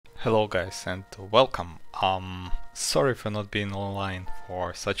Hello guys and welcome. Sorry for not being online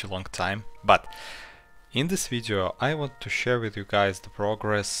for such a long time, but in this video I want to share with you guys the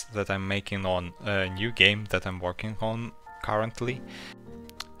progress that I'm making on a new game that I'm working on currently.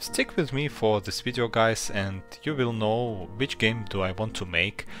 Stick with me for this video guys and you will know which game do I want to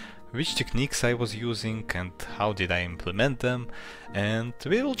make, which techniques I was using and how did I implement them, and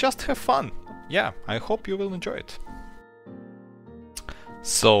we will just have fun. Yeah, I hope you will enjoy it.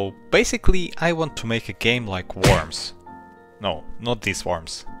 So basically I want to make a game like Worms. No, not these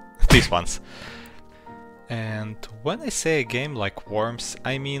Worms, these ones. And when I say a game like Worms,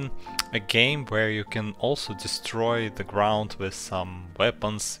 I mean a game where you can also destroy the ground with some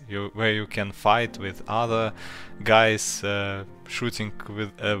weapons, where you can fight with other guys shooting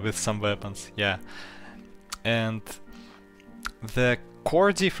with some weapons, yeah. And the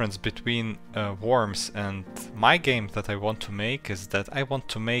core difference between Worms and my game that I want to make is that I want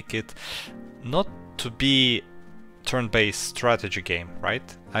to make it not to be turn-based strategy game, right?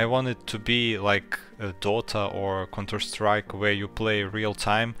 I want it to be like a Dota or Counter-Strike where you play real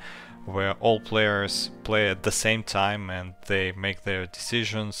time, where all players play at the same time and they make their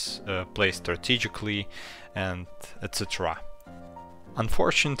decisions, play strategically, and etc.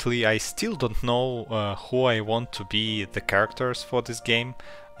 Unfortunately, I still don't know who I want to be the characters for this game.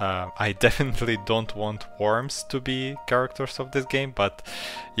 I definitely don't want Worms to be characters of this game, but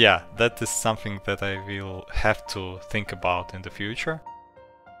yeah, that is something that I will have to think about in the future.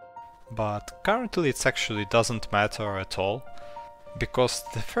 But currently it actually doesn't matter at all, because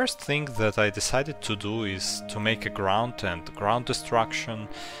the first thing that I decided to do is to make a ground and ground destruction.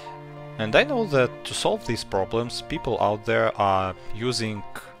 And I know that to solve these problems, people out there are using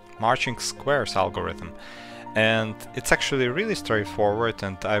marching squares algorithm. And it's actually really straightforward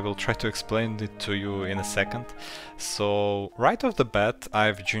and I will try to explain it to you in a second. So right off the bat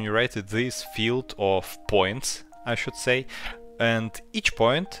I've generated this field of points, I should say, and each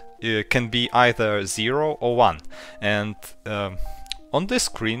point can be either 0 or 1. And on this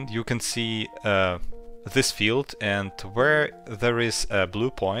screen you can see this field, and where there is a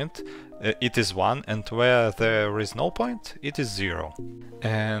blue point it is 1, and where there is no point it is 0.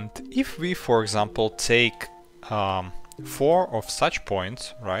 And if we, for example, take 4 of such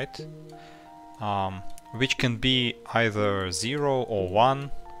points, right, which can be either 0 or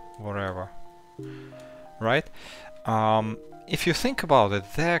 1, whatever, right, if you think about it,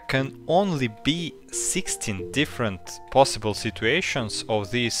 there can only be 16 different possible situations of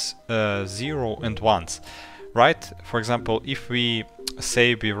these 0 and 1s, right? For example, if we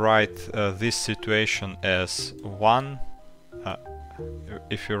say we write this situation as 1,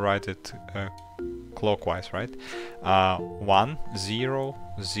 if you write it clockwise, right? 1, 0,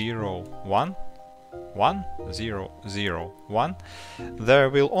 0, 1, 1, 0, 0, 1. There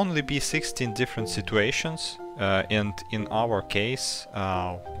will only be 16 different situations, and in our case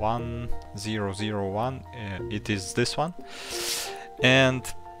 1, 0, 0, 1, it is this one.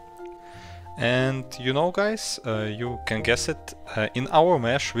 And you know guys, you can guess it, in our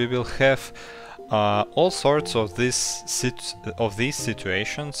mesh we will have all sorts of these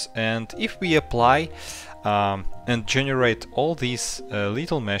situations, and if we apply and generate all these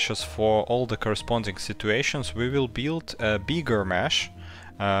little meshes for all the corresponding situations, we will build a bigger mesh,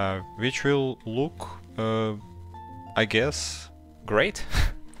 which will look, I guess, great.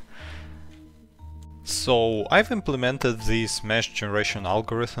 So I've implemented this mesh generation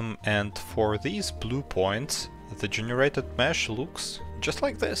algorithm, and for these blue points the generated mesh looks just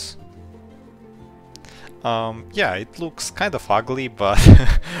like this. Yeah, it looks kind of ugly, but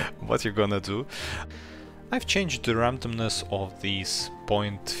what you're gonna do? I've changed the randomness of this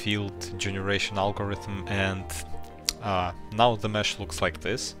point field generation algorithm, and now the mesh looks like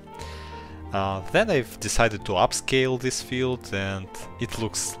this. Then I've decided to upscale this field and it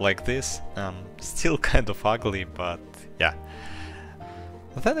looks like this. Still kind of ugly, but yeah.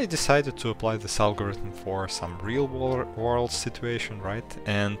 Then I decided to apply this algorithm for some real world situation, right?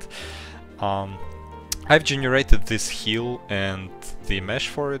 And I've generated this hill, and the mesh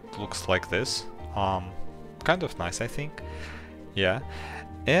for it looks like this. Kind of nice, I think. Yeah.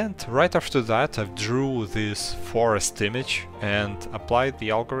 And right after that I drew this forest image and applied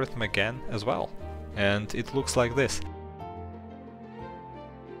the algorithm again as well. And it looks like this.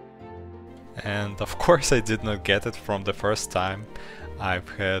 And of course I did not get it from the first time. I've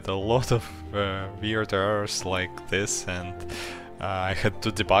had a lot of weird errors like this, and I had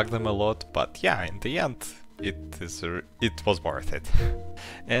to debug them a lot, but yeah, in the end it was worth it.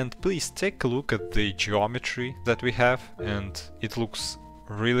 And please take a look at the geometry that we have, and it looks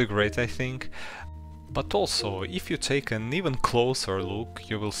really great, I think. But also, if you take an even closer look,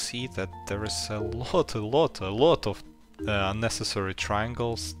 you will see that there is a lot of unnecessary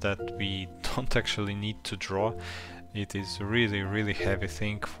triangles that we don't actually need to draw. It is really heavy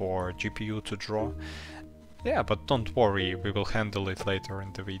thing for GPU to draw. Yeah, but don't worry, we will handle it later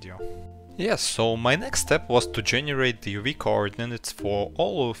in the video. Yes, so my next step was to generate the UV coordinates for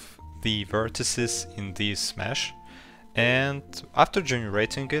all of the vertices in this mesh. And after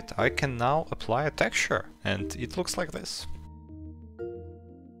generating it, I can now apply a texture, and it looks like this.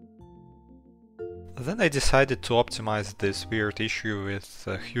 Then I decided to optimize this weird issue with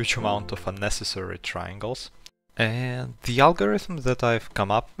a huge amount of unnecessary triangles. And the algorithm that I've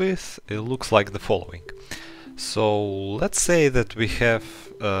come up with, it looks like the following. So let's say that we have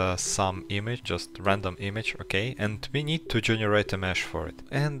some image, just random image, okay, and we need to generate a mesh for it.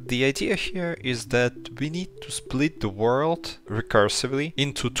 And the idea here is that we need to split the world recursively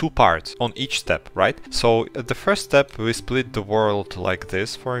into two parts on each step, right? So at the first step we split the world like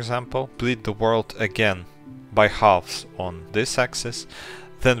this, for example, split the world again by halves on this axis,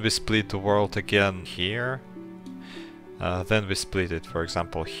 then we split the world again here, then we split it, for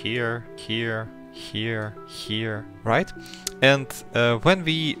example, here, here, here, here, right? And when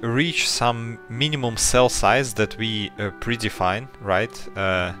we reach some minimum cell size that we predefine, right,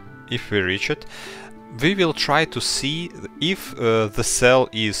 if we reach it, we will try to see if the cell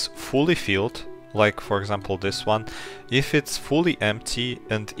is fully filled, like for example this one, if it's fully empty,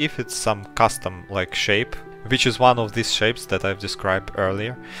 and if it's some custom like shape, which is one of these shapes that I've described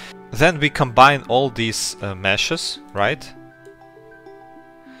earlier. Then we combine all these meshes, right?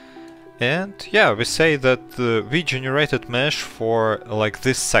 And yeah, we say that we generated mesh for like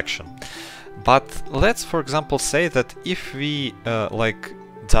this section. But let's, for example, say that if we like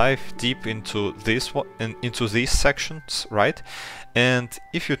dive deep into this into these sections, right? And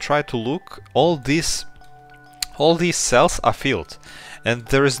if you try to look, all these cells are filled, and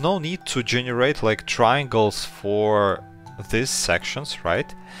there is no need to generate like triangles for these sections,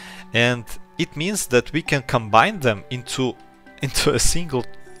 right? And it means that we can combine them into a single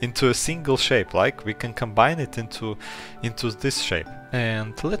shape, like we can combine it into this shape.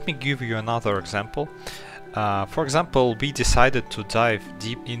 And let me give you another example. For example, we decided to dive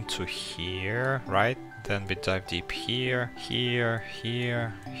deep into here, right? Then we dive deep here, here,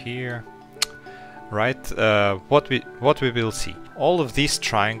 here, here, right? What we will see, all of these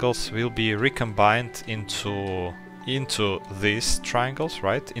triangles will be recombined into these triangles,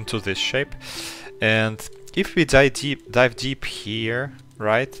 right? Into this shape. And if we dive deep here,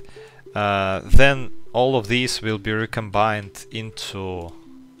 right, then all of these will be recombined into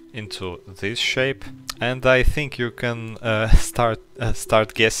this shape, and I think you can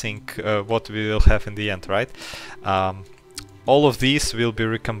start guessing what we will have in the end, right? All of these will be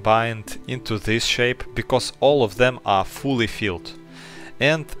recombined into this shape because all of them are fully filled,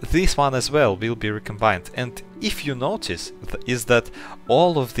 and this one as well will be recombined. And if you notice is that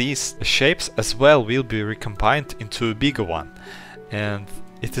all of these shapes as well will be recombined into a bigger one. And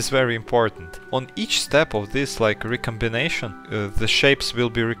it is very important. On each step of this like recombination, the shapes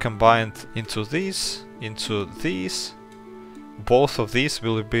will be recombined into these, both of these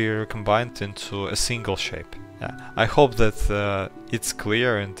will be recombined into a single shape. Yeah, I hope that it's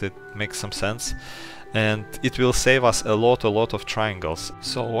clear and it makes some sense, and it will save us a lot of triangles.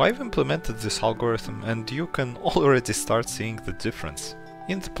 So I've implemented this algorithm, and you can already start seeing the difference.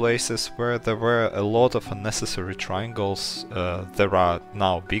 In the places where there were a lot of unnecessary triangles, there are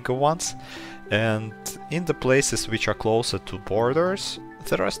now bigger ones, and in the places which are closer to borders,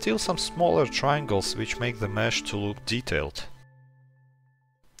 there are still some smaller triangles which make the mesh to look detailed.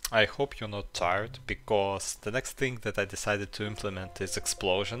 I hope you're not tired, because the next thing that I decided to implement is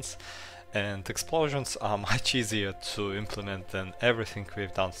explosions, and explosions are much easier to implement than everything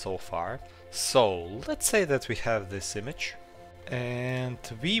we've done so far. So let's say that we have this image, and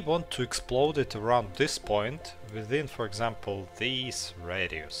we want to explode it around this point within, for example, this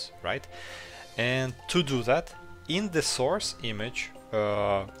radius, right? And to do that, in the source image,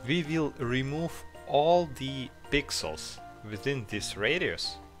 we will remove all the pixels within this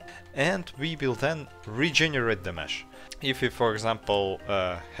radius, and we will then regenerate the mesh. If we, for example,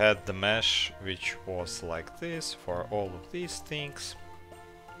 had the mesh which was like this for all of these things,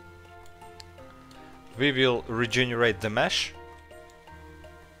 we will regenerate the mesh.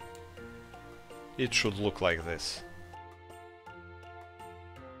 It should look like this.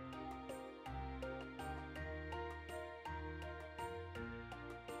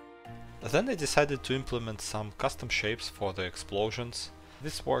 Then I decided to implement some custom shapes for the explosions.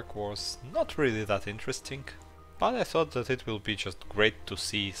 This work was not really that interesting, but I thought that it will be just great to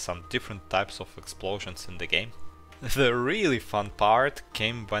see some different types of explosions in the game. The really fun part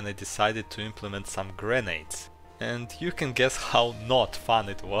came when I decided to implement some grenades, and you can guess how not fun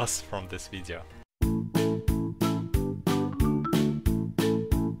it was from this video.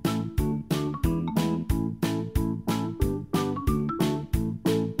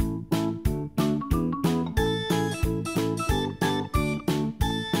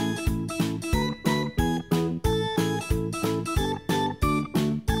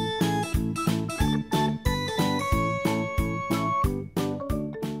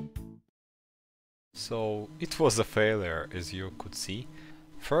 So it was a failure, as you could see.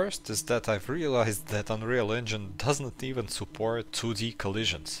 First is that I've realized that Unreal Engine doesn't even support 2D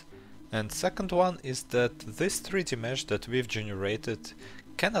collisions. And second one is that this 3D mesh that we've generated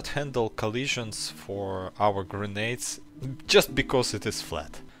cannot handle collisions for our grenades just because it is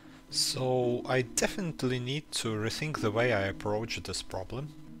flat. So I definitely need to rethink the way I approach this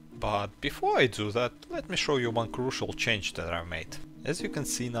problem. But before I do that, let me show you one crucial change that I made. As you can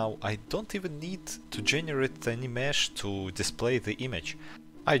see now, I don't even need to generate any mesh to display the image.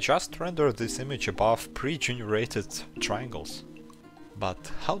 I just render this image above pre-generated triangles.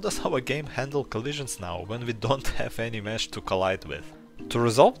 But how does our game handle collisions now when we don't have any mesh to collide with? To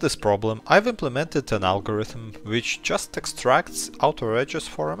resolve this problem, I've implemented an algorithm which just extracts outer edges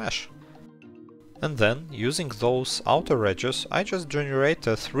for a mesh. And then, using those outer edges, I just generate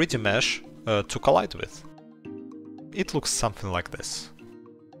a 3D mesh to collide with. It looks something like this.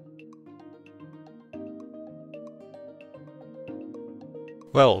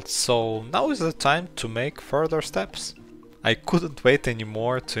 Well, so now is the time to make further steps. I couldn't wait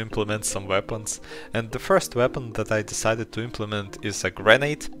anymore to implement some weapons, and the first weapon that I decided to implement is a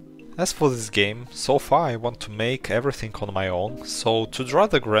grenade. As for this game, so far I want to make everything on my own, so to draw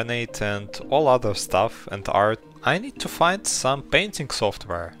the grenade and all other stuff and art, I need to find some painting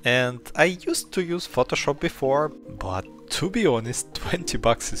software. And I used to use Photoshop before, but to be honest, 20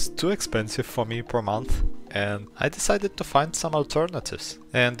 bucks is too expensive for me per month. And I decided to find some alternatives.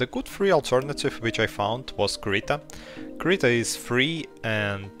 And the good free alternative which I found was Krita. Krita is free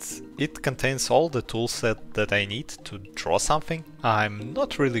and it contains all the toolset that I need to draw something. I'm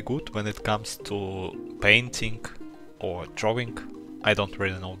not really good when it comes to painting or drawing. I don't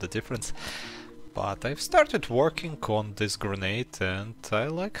really know the difference. But I've started working on this grenade and I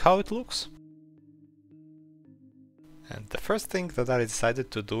like how it looks. And the first thing that I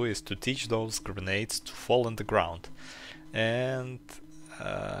decided to do is to teach those grenades to fall on the ground. And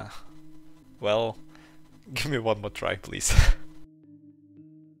well, give me one more try, please.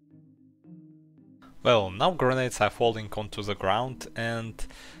 Well, now grenades are falling onto the ground, and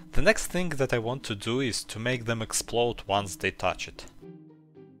the next thing that I want to do is to make them explode once they touch it.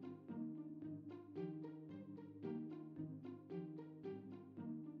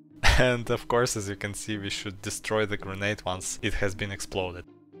 And of course, as you can see, we should destroy the grenade once it has been exploded.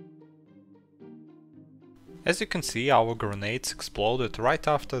 As you can see, our grenades exploded right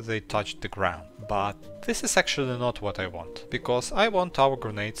after they touched the ground. But this is actually not what I want, because I want our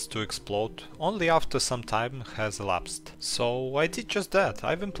grenades to explode only after some time has elapsed. So I did just that.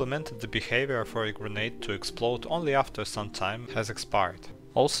 I've implemented the behavior for a grenade to explode only after some time has expired.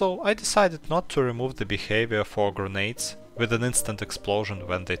 Also, I decided not to remove the behavior for grenades with an instant explosion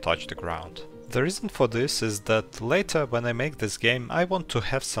when they touch the ground. The reason for this is that later when I make this game I want to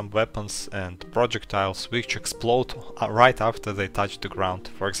have some weapons and projectiles which explode right after they touch the ground.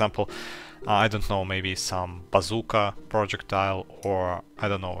 For example, I don't know, maybe some bazooka projectile or I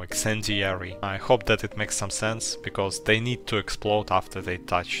don't know, incendiary. I hope that it makes some sense because they need to explode after they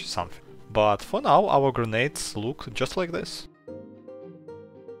touch something. But for now our grenades look just like this.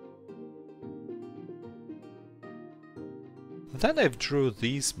 Then I've drew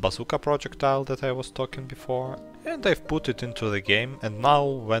this bazooka projectile that I was talking before, and I've put it into the game, and now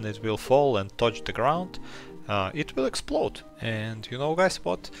when it will fall and touch the ground, it will explode. And you know guys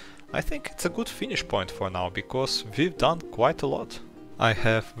what? I think it's a good finish point for now, because we've done quite a lot. I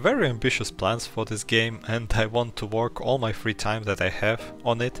have very ambitious plans for this game and I want to work all my free time that I have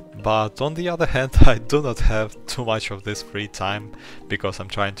on it, but on the other hand I do not have too much of this free time because I'm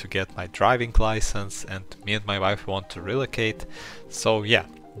trying to get my driving license and me and my wife want to relocate, so yeah.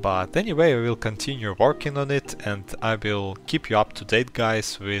 But anyway, I will continue working on it and I will keep you up to date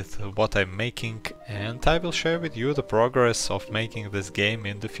guys with what I'm making, and I will share with you the progress of making this game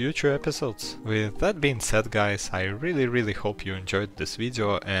in the future episodes. With that being said guys, I really hope you enjoyed this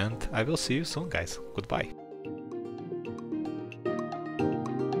video and I will see you soon guys. Goodbye.